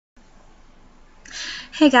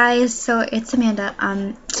Hey guys, so it's Amanda.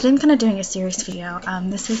 Today I'm kind of doing a serious video.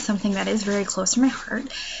 This is something that is very close to my heart,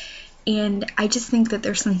 and I just think that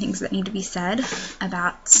there's some things that need to be said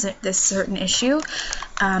about this certain issue.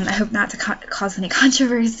 I hope not to cause any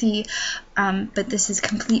controversy, but this is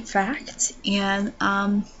complete fact, and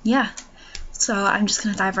yeah, so I'm just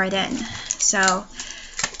going to dive right in. So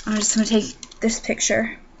I'm just going to take this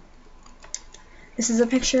picture. This is a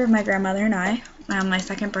picture of my grandmother and I on my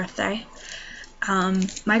 2nd birthday.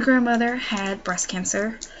 My grandmother had breast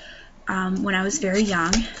cancer when I was very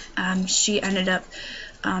young. She ended up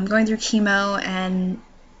going through chemo, and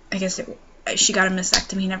I guess she got a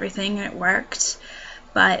mastectomy and everything, and it worked.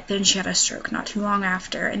 But then she had a stroke not too long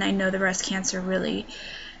after, and I know the breast cancer really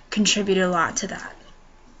contributed a lot to that.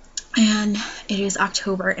 And it is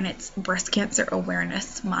October, and it's Breast Cancer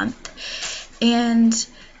Awareness Month. And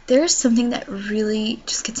there's something that really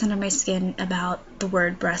just gets under my skin about the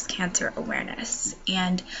word breast cancer awareness,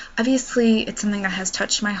 and obviously it's something that has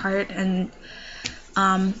touched my heart, and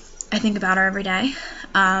I think about her every day,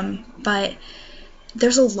 but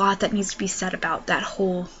there's a lot that needs to be said about that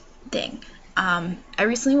whole thing. I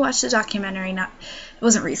recently watched a documentary, it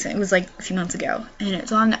wasn't recent, it was like a few months ago, and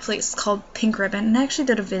it's on Netflix. It's called Pink Ribbon, and I actually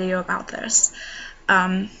did a video about this,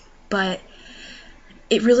 but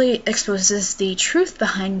it really exposes the truth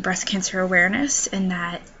behind breast cancer awareness, and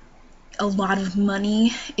that a lot of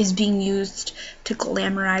money is being used to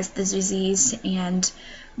glamorize the disease, and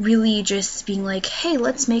really just being like, hey,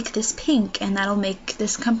 let's make this pink and that'll make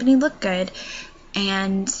this company look good,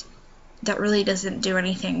 and that really doesn't do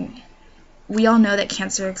anything. We all know that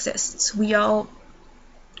cancer exists. We all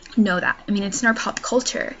know that. I mean, it's in our pop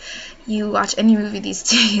culture. You watch any movie these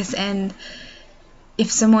days, and if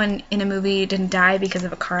someone in a movie didn't die because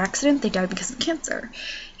of a car accident, they died because of cancer.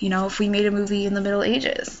 You know, if we made a movie in the Middle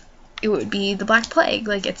Ages, it would be the Black Plague.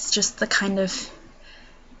 Like, it's just the kind of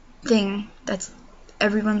thing that's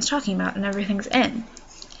everyone's talking about and everything's in.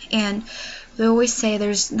 And they always say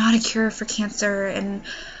there's not a cure for cancer and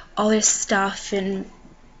all this stuff, and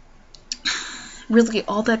really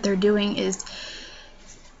all that they're doing is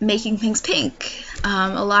making things pink.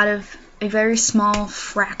 A very small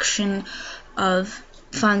fraction of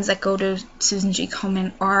funds that go to Susan G.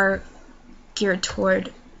 Komen are geared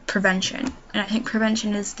toward prevention, and I think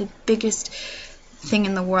prevention is the biggest thing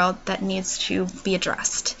in the world that needs to be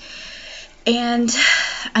addressed. And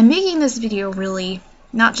I'm making this video really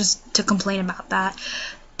not just to complain about that,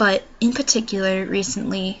 but in particular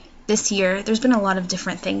recently, this year, there's been a lot of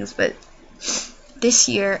different things, but this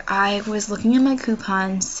year I was looking at my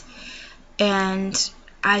coupons and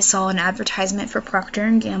I saw an advertisement for Proctor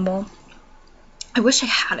and Gamble. I wish I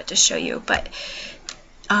had it to show you, but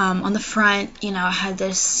on the front, you know, I had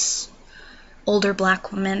this older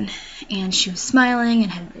black woman, and she was smiling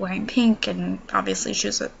and wearing pink, and obviously she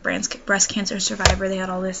was a breast cancer survivor. They had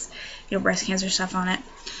all this, you know, breast cancer stuff on it,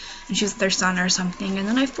 and she was with their son or something. And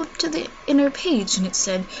then I flipped to the inner page, and it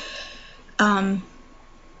said,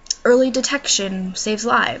 early detection saves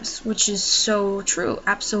lives, which is so true.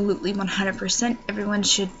 Absolutely, 100%. Everyone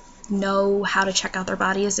should know how to check out their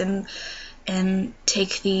bodies and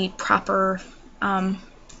take the proper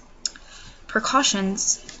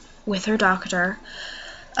precautions with her doctor.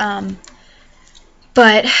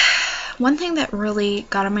 But one thing that really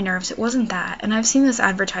got on my nerves, it wasn't that, and I've seen this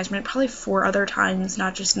advertisement probably 4 other times,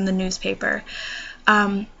 not just in the newspaper,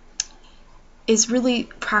 is really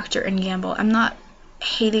Proctor and Gamble. I'm not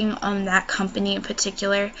hating on that company in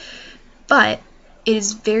particular, but it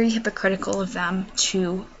is very hypocritical of them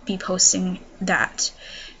to be posting that.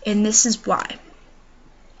 And this is why.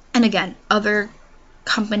 And again, other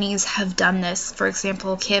companies have done this. For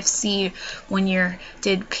example, KFC one year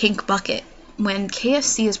did Pink Bucket, when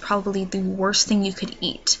KFC is probably the worst thing you could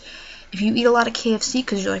eat. If you eat a lot of KFC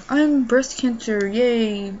because you're like, I'm breast cancer,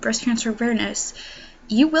 yay, breast cancer awareness,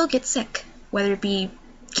 you will get sick, whether it be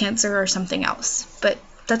cancer or something else. But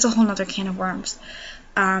that's a whole nother can of worms.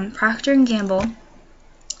 Procter and Gamble,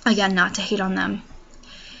 again, not to hate on them,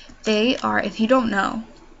 they are, if you don't know,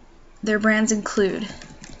 their brands include,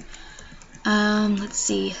 let's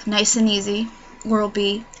see, Nice and Easy,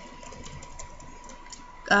 Oral-B,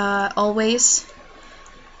 Always,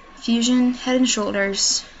 Fusion, Head &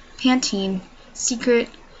 Shoulders, Pantene, Secret,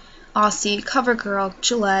 Aussie, CoverGirl,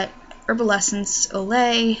 Gillette, Herbal Essence,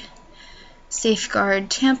 Olay, Safeguard,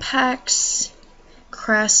 Tampax,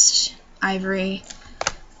 Crest, Ivory,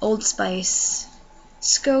 Old Spice,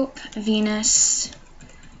 Scope, Venus,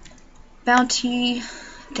 Bounty,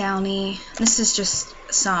 Downy, this is just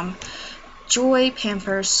some, Joy,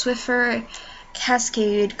 Pampers, Swiffer,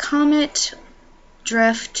 Cascade, Comet,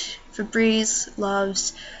 Drift, Febreze,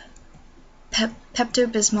 Loves,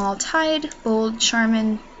 Pepto-Bismol, Tide, Bold,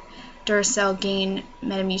 Charmin, Duracell, Gain,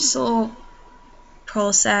 Metamucil,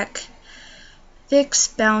 Prilosec,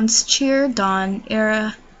 Vicks, Bounce, Cheer, Dawn,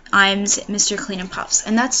 Era, Iams, Mr. Clean, and Puffs.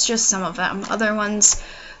 And that's just some of them. Other ones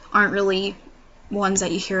aren't really ones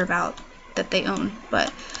that you hear about that they own.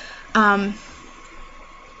 But,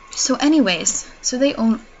 so anyways, so they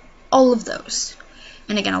own all of those.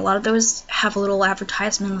 And again, a lot of those have a little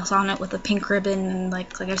advertisements on it with a pink ribbon, and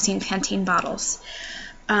like I've seen Pantene bottles.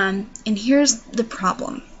 And here's the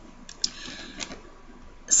problem.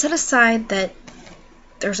 Set aside that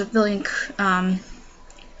there's a billion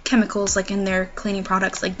chemicals like in their cleaning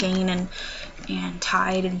products like Gain and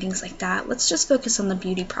Tide and things like that. Let's just focus on the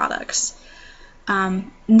beauty products.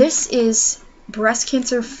 This is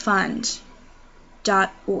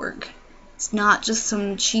breastcancerfund.org. It's not just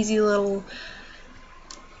some cheesy little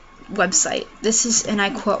website. This is, and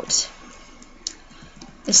I quote,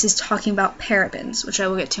 this is talking about parabens, which I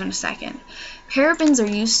will get to in a second. Parabens are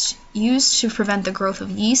used to prevent the growth of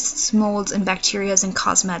yeasts, molds, and bacteria in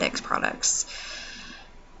cosmetics products.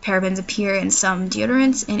 Parabens appear in some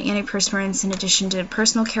deodorants and antiperspirants in addition to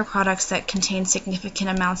personal care products that contain significant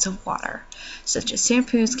amounts of water, such as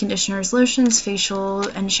shampoos, conditioners, lotions, facial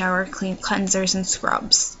and shower cleansers, and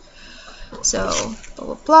scrubs. So, blah,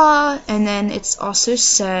 blah, blah. And then it also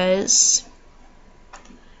says,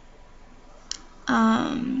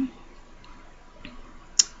 parabens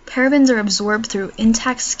are absorbed through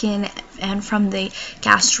intact skin and from the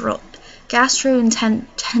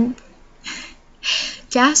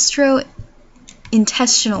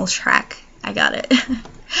gastrointestinal tract. I got it.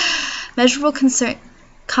 Measurable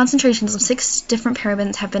concentrations of 6 different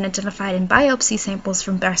parabens have been identified in biopsy samples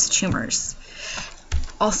from breast tumors.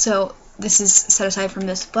 Also, this is set aside from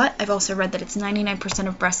this, but I've also read that it's 99%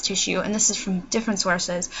 of breast tissue, and this is from different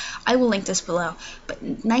sources. I will link this below, but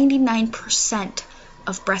 99%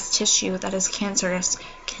 of breast tissue that is cancerous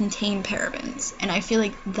contain parabens, and I feel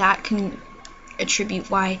like that can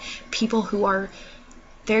attribute why people who are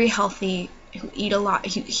very healthy, who eat a lot,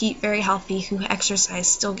 who eat very healthy, who exercise,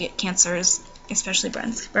 still get cancers, especially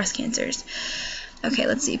breast cancers. Okay,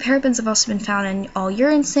 let's see. Parabens have also been found in all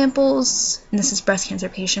urine samples, and this is breast cancer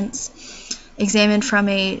patients, examined from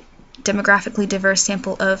a demographically diverse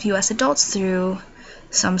sample of U.S. adults through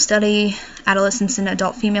some study. Adolescents and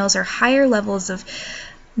adult females are higher levels of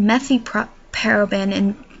methylparaben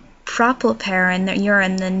and propylparaben in their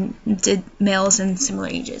urine than did males in similar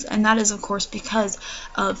ages, and that is, of course, because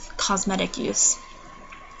of cosmetic use.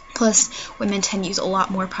 Plus, women tend to use a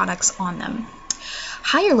lot more products on them.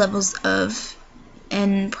 Higher levels of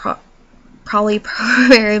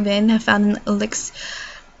polyparaben have found in the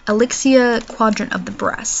Elixia quadrant of the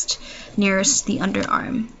breast, nearest the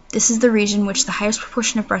underarm. This is the region which the highest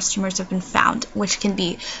proportion of breast tumors have been found, which can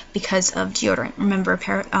be because of deodorant. Remember,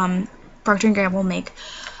 Proctor and Gamble make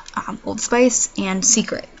Old Spice and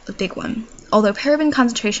Secret, a big one. Although paraben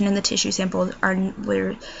concentration in the tissue samples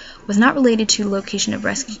was not related to location of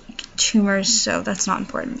breast tumors, so that's not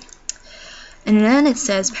important. And then it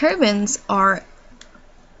says parabens are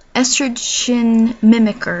estrogen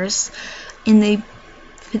mimickers in the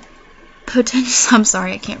potency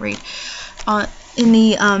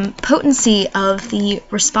of the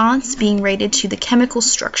response being rated to the chemical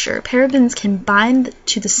structure. Parabens can bind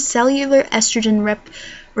to the cellular estrogen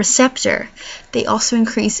receptor. They also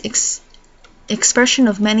increase expression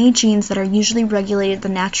of many genes that are usually regulated the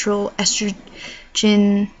natural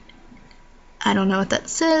estrogen, I don't know what that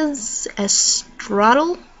says,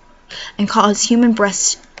 estradiol, and cause human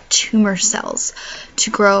breast tumor cells to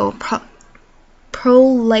grow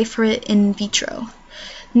proliferate in vitro.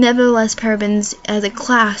 Nevertheless, parabens as a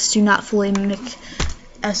class do not fully mimic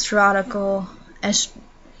estradiol as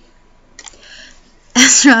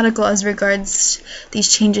regards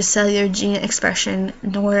these changes cellular gene expression,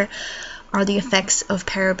 nor are the effects of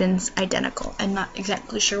parabens identical. I'm not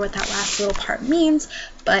exactly sure what that last little part means,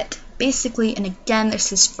 but basically, and again,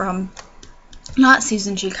 this is from not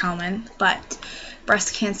Susan G. Komen, but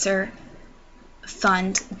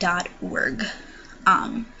breastcancerfund.org,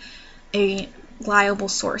 a reliable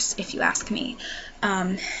source, if you ask me.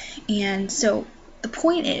 And so the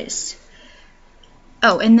point is,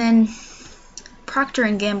 and then Proctor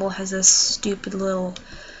and Gamble has this stupid little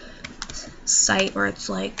site where it's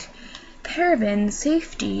like, paraben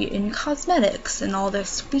safety in cosmetics and all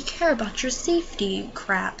this, we care about your safety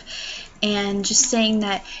crap, and just saying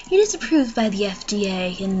that it is approved by the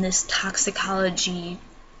FDA in this toxicology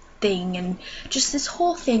thing, and just this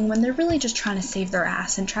whole thing when they're really just trying to save their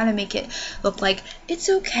ass and trying to make it look like it's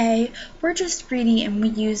okay, we're just greedy and we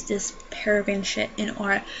use this paraben shit in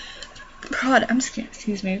our product.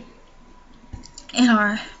 Excuse me. in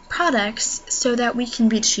our products so that we can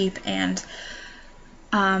be cheap and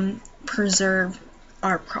preserve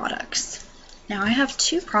our products. Now I have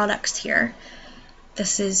 2 products here.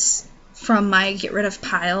 This is from my get rid of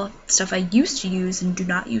pile, stuff I used to use and do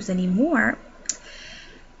not use anymore.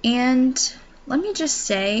 And let me just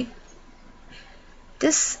say,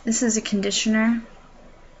 this is a conditioner.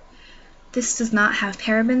 This does not have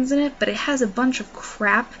parabens in it, but it has a bunch of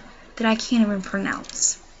crap that I can't even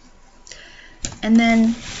pronounce. And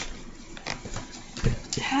then,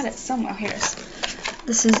 I had it somewhere. Here it is.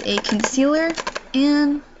 This is a concealer,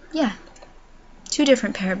 and yeah, 2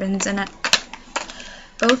 different parabens in it,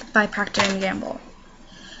 both by Proctor and Gamble.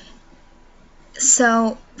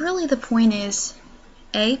 So really the point is,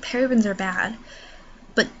 A, parabens are bad,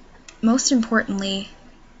 but most importantly,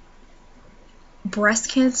 breast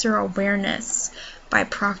cancer awareness by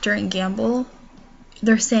Proctor and Gamble.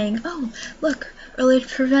 They're saying, oh, look, early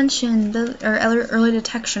prevention, or early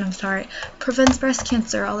detection, I'm sorry, prevents breast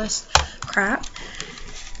cancer, all this crap.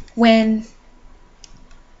 When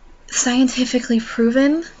scientifically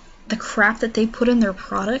proven, the crap that they put in their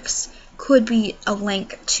products could be a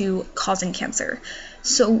link to causing cancer.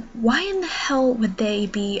 So why in the hell would they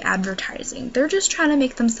be advertising? They're just trying to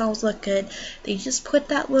make themselves look good. They just put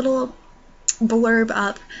that little blurb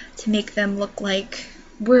up to make them look like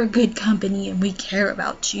we're a good company and we care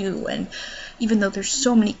about you, and even though there's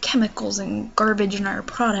so many chemicals and garbage in our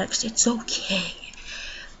products, it's okay.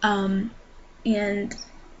 And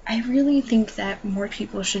I really think that more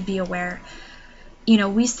people should be aware. You know,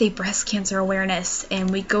 we say breast cancer awareness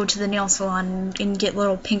and we go to the nail salon and get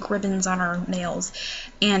little pink ribbons on our nails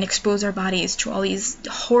and expose our bodies to all these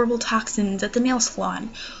horrible toxins at the nail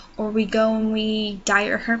salon, or we go and we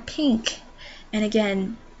dye our hair pink and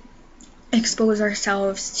again expose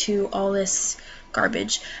ourselves to all this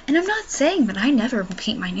garbage. And I'm not saying that I never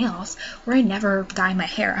paint my nails or I never dye my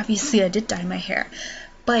hair. Obviously I did dye my hair,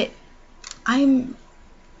 but I'm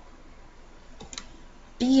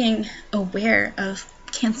being aware of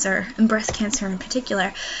cancer and breast cancer in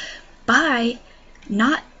particular by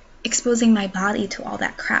not exposing my body to all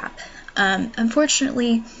that crap.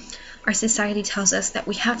 Unfortunately, our society tells us that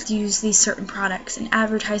we have to use these certain products, and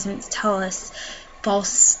advertisements tell us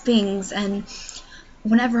false things. And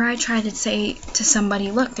whenever I try to say to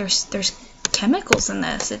somebody, look, there's chemicals in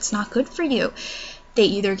this, it's not good for you, they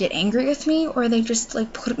either get angry with me or they just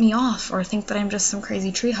like put me off or think that I'm just some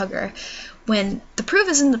crazy tree hugger, when the proof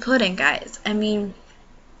is in the pudding, guys. I mean,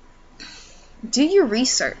 do your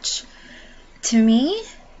research. To me,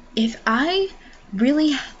 if I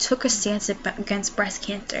really took a stance against breast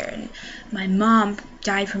cancer and my mom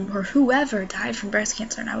died from, or whoever died from breast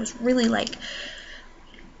cancer, and I was really like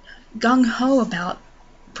gung-ho about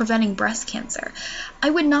preventing breast cancer, I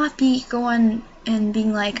would not be going and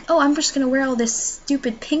being like, oh, I'm just going to wear all this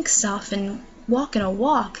stupid pink stuff and walk in a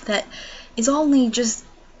walk that is only just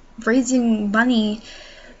raising money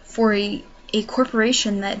for a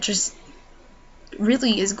corporation that just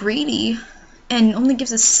really is greedy and only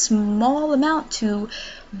gives a small amount to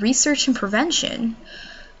research and prevention.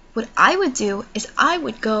 What I would do is I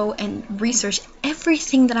would go and research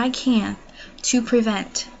everything that I can to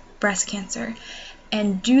prevent breast cancer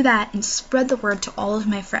and do that and spread the word to all of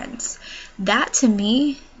my friends. That to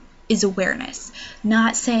me is awareness,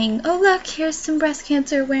 not saying, oh look, here's some breast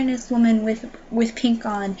cancer awareness woman with pink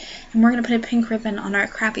on, and we're going to put a pink ribbon on our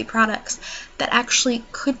crappy products that actually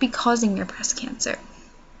could be causing your breast cancer.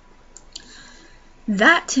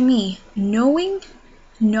 That to me, knowing,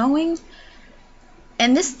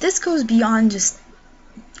 and this goes beyond just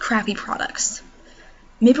crappy products.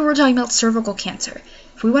 Maybe we're talking about cervical cancer.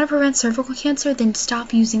 If we want to prevent cervical cancer, then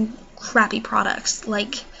stop using crappy products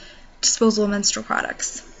like disposable menstrual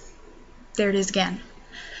products. There it is again.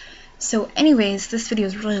 So anyways, this video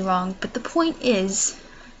is really long, but the point is,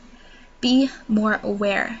 be more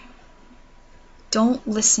aware. Don't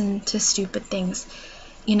listen to stupid things.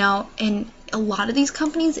 You know, and a lot of these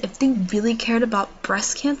companies, if they really cared about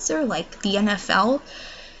breast cancer, like the NFL,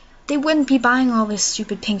 they wouldn't be buying all this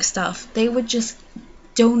stupid pink stuff. They would just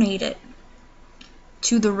donate it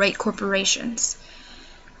to the right corporations,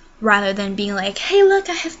 rather than being like, hey look,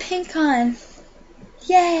 I have pink on,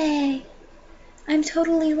 yay, I'm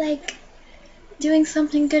totally like doing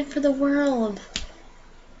something good for the world.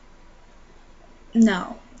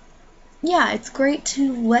 No. Yeah, it's great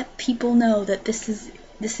to let people know that this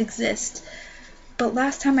exists, but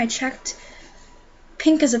last time I checked,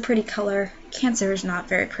 pink is a pretty color. Cancer is not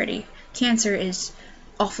very pretty. Cancer is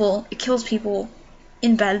awful. It kills people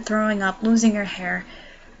in bed, throwing up, losing your hair.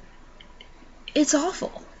 It's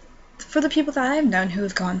awful. For the people that I've known who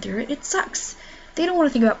have gone through it, it sucks. They don't want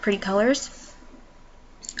to think about pretty colors.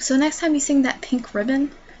 So next time you see that pink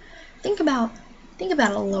ribbon, think about it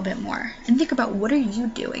a little bit more, and think about what are you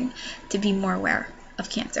doing to be more aware of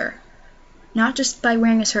cancer. Not just by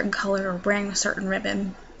wearing a certain color or wearing a certain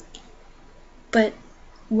ribbon, but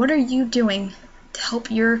what are you doing to help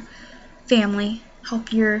your family,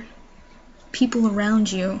 help your people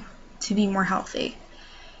around you to be more healthy.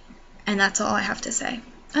 And that's all I have to say.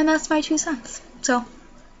 And that's my 2 cents. So,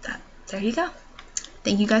 there you go.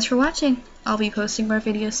 Thank you guys for watching. I'll be posting more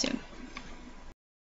videos soon.